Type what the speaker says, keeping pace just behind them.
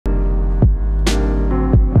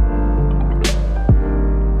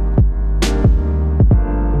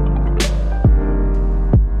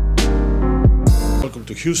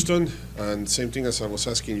Houston, and same thing as I was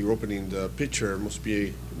asking your opening the pitcher, must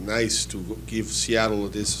be nice to give Seattle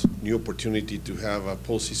this new opportunity to have a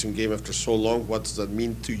postseason game after so long. What does that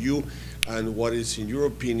mean to you, and what is, in your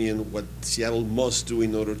opinion, what Seattle must do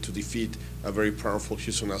in order to defeat a very powerful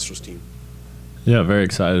Houston Astros team? Yeah, very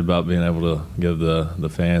excited about being able to give the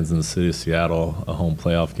fans in the city of Seattle a home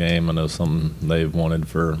playoff game. I know something they've wanted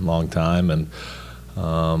for a long time, and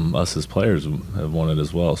us as players have wanted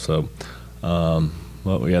as well. So,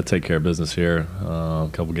 well, we got to take care of business here. A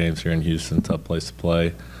couple games here in Houston, tough place to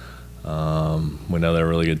play. We know they're a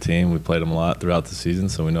really good team. We played them a lot throughout the season,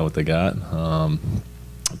 so we know what they got.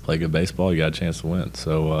 Play good baseball, you got a chance to win.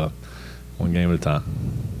 So, one game at a time.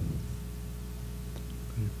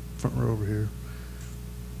 Front row over here.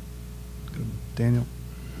 Good. Daniel.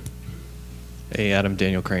 Hey, Adam,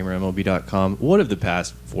 Daniel Kramer, MLB.com. What have the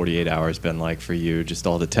past 48 hours been like for you? Just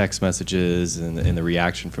all the text messages and the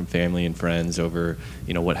reaction from family and friends over,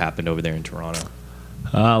 what happened over there in Toronto?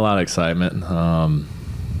 A lot of excitement.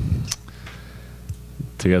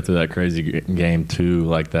 To go through that crazy game two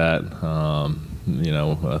like that,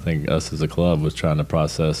 I think us as a club was trying to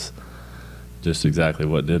process just exactly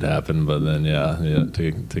what did happen. But then,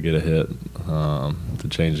 to get a hit, to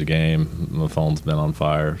change the game, my phone's been on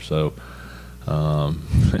fire. So,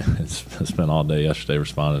 it's been all day yesterday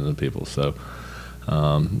responding to people. So,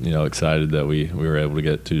 excited that we were able to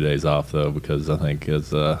get 2 days off, though, because I think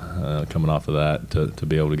as coming off of that, to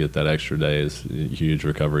be able to get that extra day is huge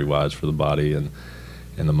recovery-wise for the body and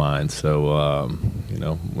the mind. So,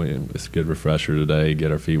 it's a good refresher today,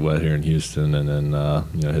 get our feet wet here in Houston, and then,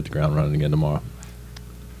 hit the ground running again tomorrow.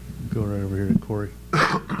 Go right over here to Corey.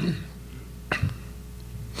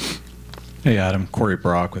 Hey, Adam. Corey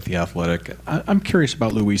Brock with The Athletic. I'm curious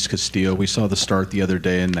about Luis Castillo. We saw the start the other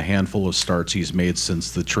day and the handful of starts he's made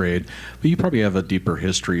since the trade, but you probably have a deeper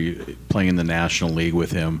history playing in the National League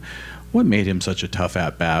with him. What made him such a tough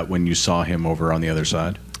at-bat when you saw him over on the other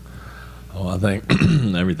side? Well, I think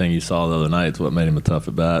everything you saw the other night is what made him a tough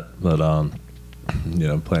at-bat. But,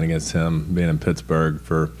 playing against him, being in Pittsburgh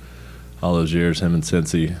for all those years, him and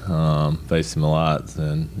Cincy faced him a lot.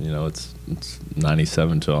 And, it's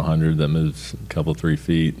 97 to 100 that moves a couple, 3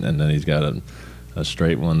 feet. And then he's got a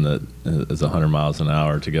straight one that is 100 miles an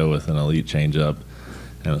hour to go with an elite changeup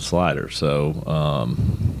and a slider. So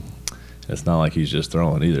it's not like he's just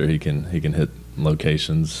throwing either. He can hit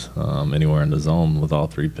locations anywhere in the zone with all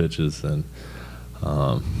 3 pitches. And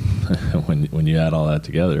when you add all that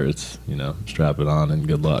together, it's, strap it on and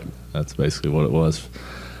good luck. That's basically what it was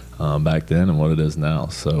back then and what it is now.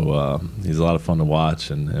 So he's a lot of fun to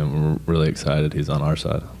watch, and we're really excited he's on our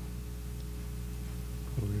side.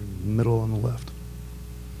 Middle on the left.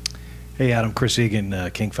 Hey, Adam. Chris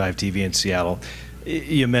Egan, King 5 TV in Seattle.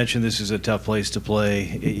 You mentioned this is a tough place to play.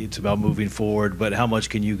 It's about moving forward, but how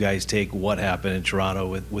much can you guys take what happened in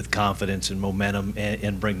Toronto with confidence and momentum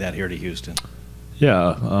and bring that here to Houston?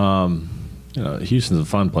 Yeah, Houston's a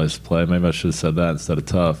fun place to play. Maybe I should have said that instead of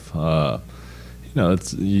tough.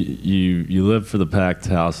 It's you live for the packed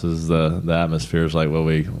houses. The atmosphere is like what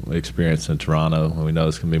we experienced in Toronto. We know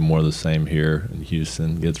it's going to be more of the same here in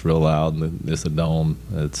Houston. It gets real loud, and it's a dome.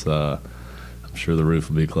 It's I'm sure the roof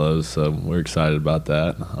will be closed, so we're excited about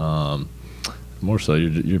that. More so,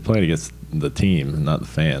 you're playing against the team, not the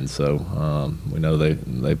fans. So we know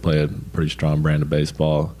they play a pretty strong brand of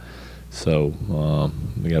baseball. So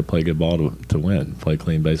we got to play good ball to win. Play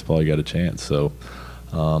clean baseball, you got a chance. So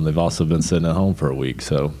they've also been sitting at home for a week,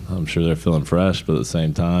 so I'm sure they're feeling fresh. But at the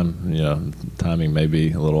same time, timing may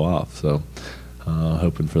be a little off. So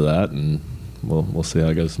hoping for that, and we'll see how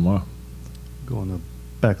it goes tomorrow. Going to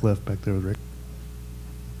back left, back there with Rick.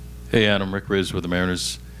 Hey, Adam. Rick Riz with the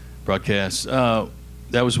Mariners broadcast. That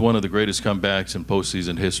was one of the greatest comebacks in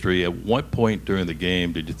postseason history. At what point during the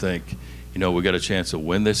game did you think, we got a chance to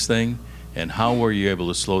win this thing? And how were you able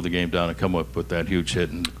to slow the game down and come up with that huge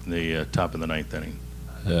hit in the top of the 9th inning?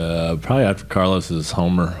 Probably after Carlos's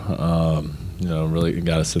homer, really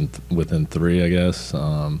got us within 3, I guess.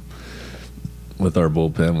 With our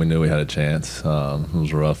bullpen, we knew we had a chance. It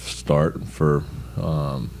was a rough start for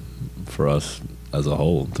us as a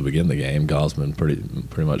whole to begin the game. Gosman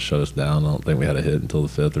pretty much shut us down. I don't think we had a hit until the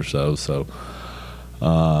 5th or so. So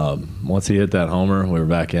once he hit that homer, we were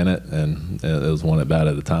back in it, and it was 1 at bat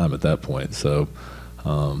at a time at that point. So,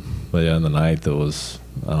 but yeah, in the 9th, it was,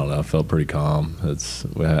 I don't know, I felt pretty calm.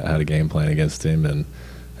 We had a game plan against him, and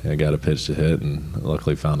got a pitch to hit, and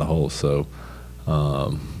luckily found a hole. So,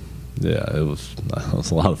 yeah, it was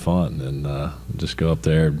a lot of fun, and just go up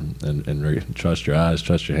there and trust your eyes,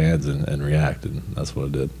 trust your hands, and react, and that's what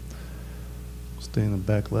it did. Stay in the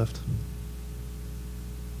back left.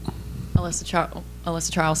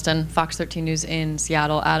 Alyssa Charleston, Fox 13 News in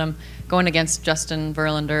Seattle. Adam, going against Justin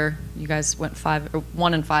Verlander, you guys went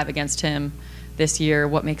 1-5 against him this year.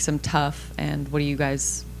 What makes him tough, and what are you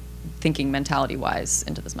guys thinking mentality-wise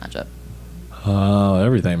into this matchup?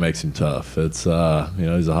 Everything makes him tough. It's he's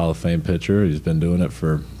a Hall of Fame pitcher. He's been doing it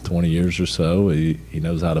for 20 years or so. He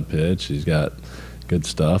knows how to pitch. He's got good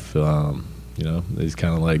stuff. He's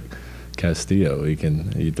kind of like Castillo.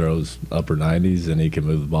 He throws upper 90s and he can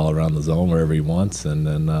move the ball around the zone wherever he wants. And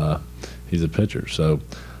then he's a pitcher. So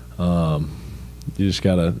you just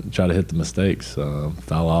gotta try to hit the mistakes,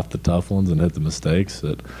 foul off the tough ones and hit the mistakes.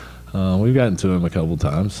 That we've gotten to him a couple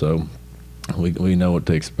times. So. We know what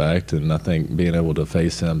to expect, and I think being able to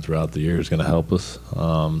face him throughout the year is going to help us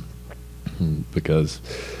because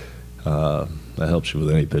that helps you with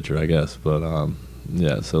any pitcher, I guess. But,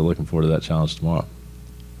 so looking forward to that challenge tomorrow.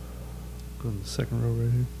 Go to the second row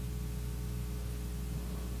right here.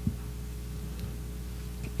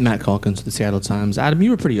 Matt Calkins with the Seattle Times. Adam, you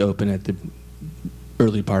were pretty open at the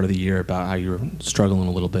early part of the year about how you were struggling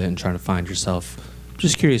a little bit and trying to find yourself.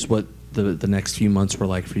 Just curious what the next few months were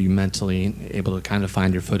like for you mentally, able to kind of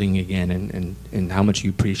find your footing again, and how much you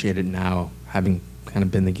appreciate it now, having kind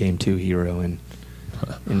of been the Game 2 hero and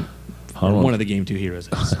one of the Game 2 heroes.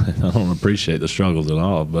 I don't appreciate the struggles at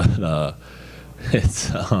all, but it's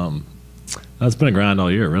been a grind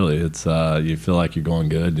all year, really. It's you feel like you're going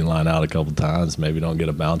good, you line out a couple times, maybe don't get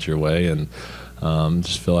a bounce your way, and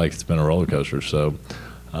just feel like it's been a roller coaster. So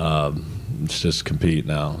it's just compete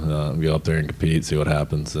now. Go up there and compete, see what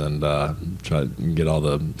happens, and try to get all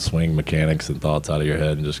the swing mechanics and thoughts out of your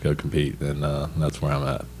head and just go compete. And that's where I'm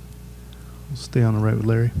at. We'll stay on the right with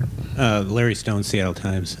Larry. Larry Stone, Seattle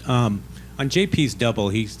Times. On JP's double,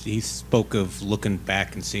 he spoke of looking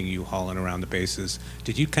back and seeing you hauling around the bases.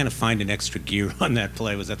 Did you kind of find an extra gear on that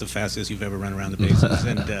play? Was that the fastest you've ever run around the bases?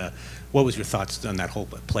 And what was your thoughts on that whole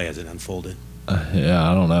play as it unfolded? Yeah,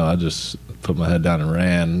 I don't know. I just put my head down and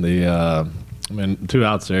ran. 2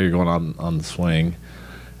 outs there, you're going on the swing,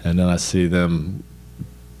 and then I see them,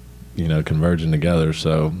 converging together.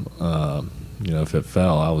 So, if it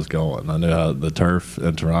fell, I was going. I knew how the turf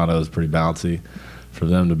in Toronto is pretty bouncy. For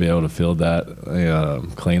them to be able to field that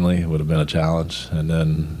cleanly would have been a challenge. And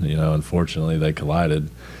then, unfortunately, they collided,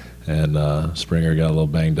 and Springer got a little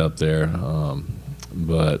banged up there,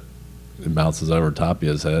 but it bounces over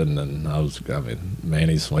Tapia's head, and then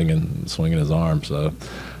Manny's swinging his arm, so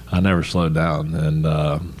I never slowed down. And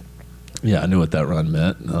I knew what that run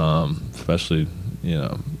meant, especially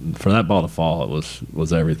for that ball to fall. It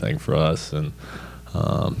was everything for us, and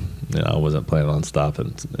I wasn't planning on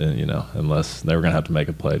stopping, unless they were going to have to make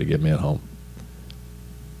a play to get me at home.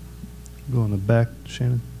 Go in the back,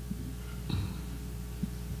 Shannon.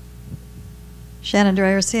 Shannon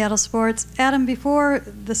Dreyer, Seattle Sports. Adam, before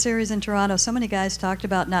the series in Toronto, so many guys talked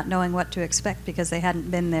about not knowing what to expect because they hadn't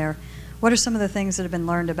been there. What are some of the things that have been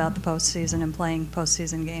learned about the postseason and playing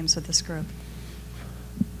postseason games with this group?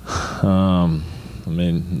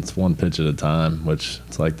 It's one pitch at a time, which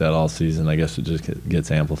it's like that all season. I guess it just gets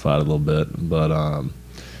amplified a little bit, but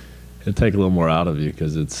it'll take a little more out of you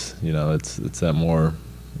because it's that more,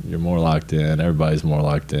 you're more locked in. Everybody's more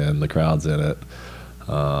locked in. The crowd's in it.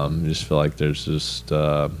 You just feel like there's just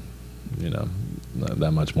that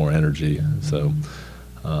much more energy. So,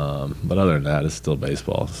 but other than that, it's still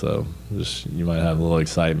baseball. So you might have a little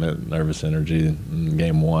excitement, nervous energy in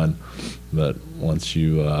game 1, but once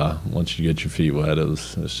you get your feet wet,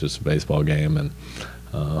 it's just a baseball game, and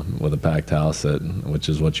with a packed house, which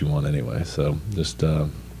is what you want anyway. So just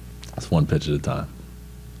it's one pitch at a time.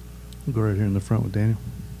 We'll go right here in the front with Daniel.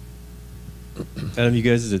 Adam, you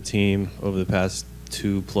guys as a team over the past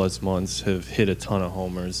 2+ months have hit a ton of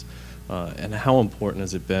homers, and how important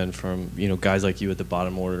has it been from guys like you at the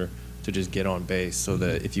bottom order to just get on base so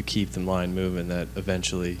that if you keep the line moving, that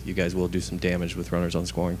eventually you guys will do some damage with runners on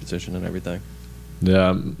scoring position and everything?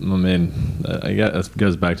 Yeah, I guess it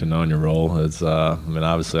goes back to knowing your role. It's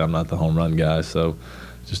obviously I'm not the home run guy, so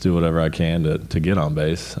just do whatever I can to get on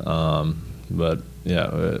base. But yeah,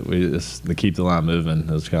 to keep the line moving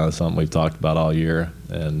is kind of something we've talked about all year,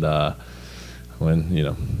 and when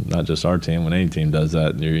not just our team, when any team does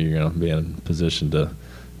that, you're going to be in a position to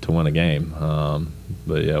win a game.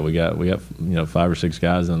 But yeah, we got 5 or 6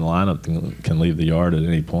 guys in the lineup can leave the yard at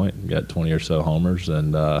any point. We got 20 or so homers,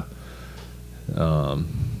 and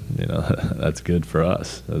that's good for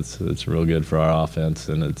us. It's real good for our offense,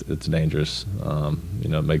 and it's dangerous.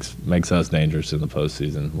 It makes us dangerous in the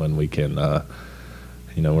postseason when we can.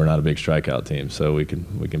 We're not a big strikeout team, so we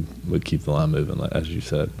keep the line moving, as you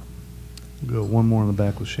said. We'll go one more in the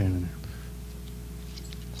back with Shannon.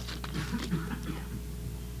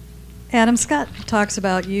 Adam, Scott talks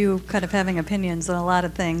about you kind of having opinions on a lot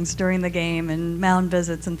of things during the game and mound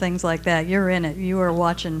visits and things like that. You're in it. You are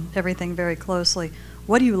watching everything very closely.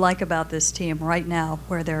 What do you like about this team right now,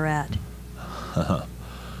 where they're at?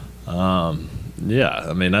 Yeah,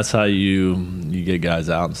 I mean, that's how you get guys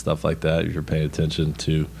out and stuff like that. You're paying attention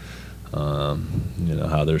to,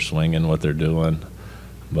 how they're swinging, what they're doing.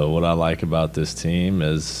 But what I like about this team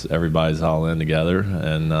is everybody's all in together,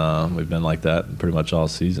 and we've been like that pretty much all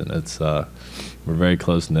season. It's we're very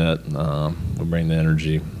close-knit. We bring the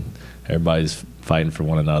energy. Everybody's fighting for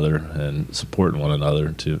one another and supporting one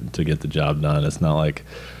another to get the job done. It's not like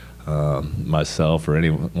myself or any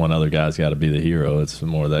one other guy's got to be the hero. It's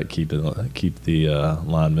more that keep the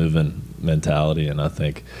line moving mentality, and I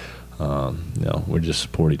think we just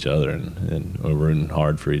support each other and we're rooting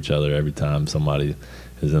hard for each other every time somebody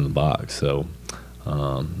is in the box. So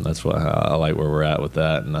that's why I like where we're at with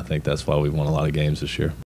that, and I think that's why we won a lot of games this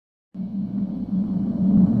year.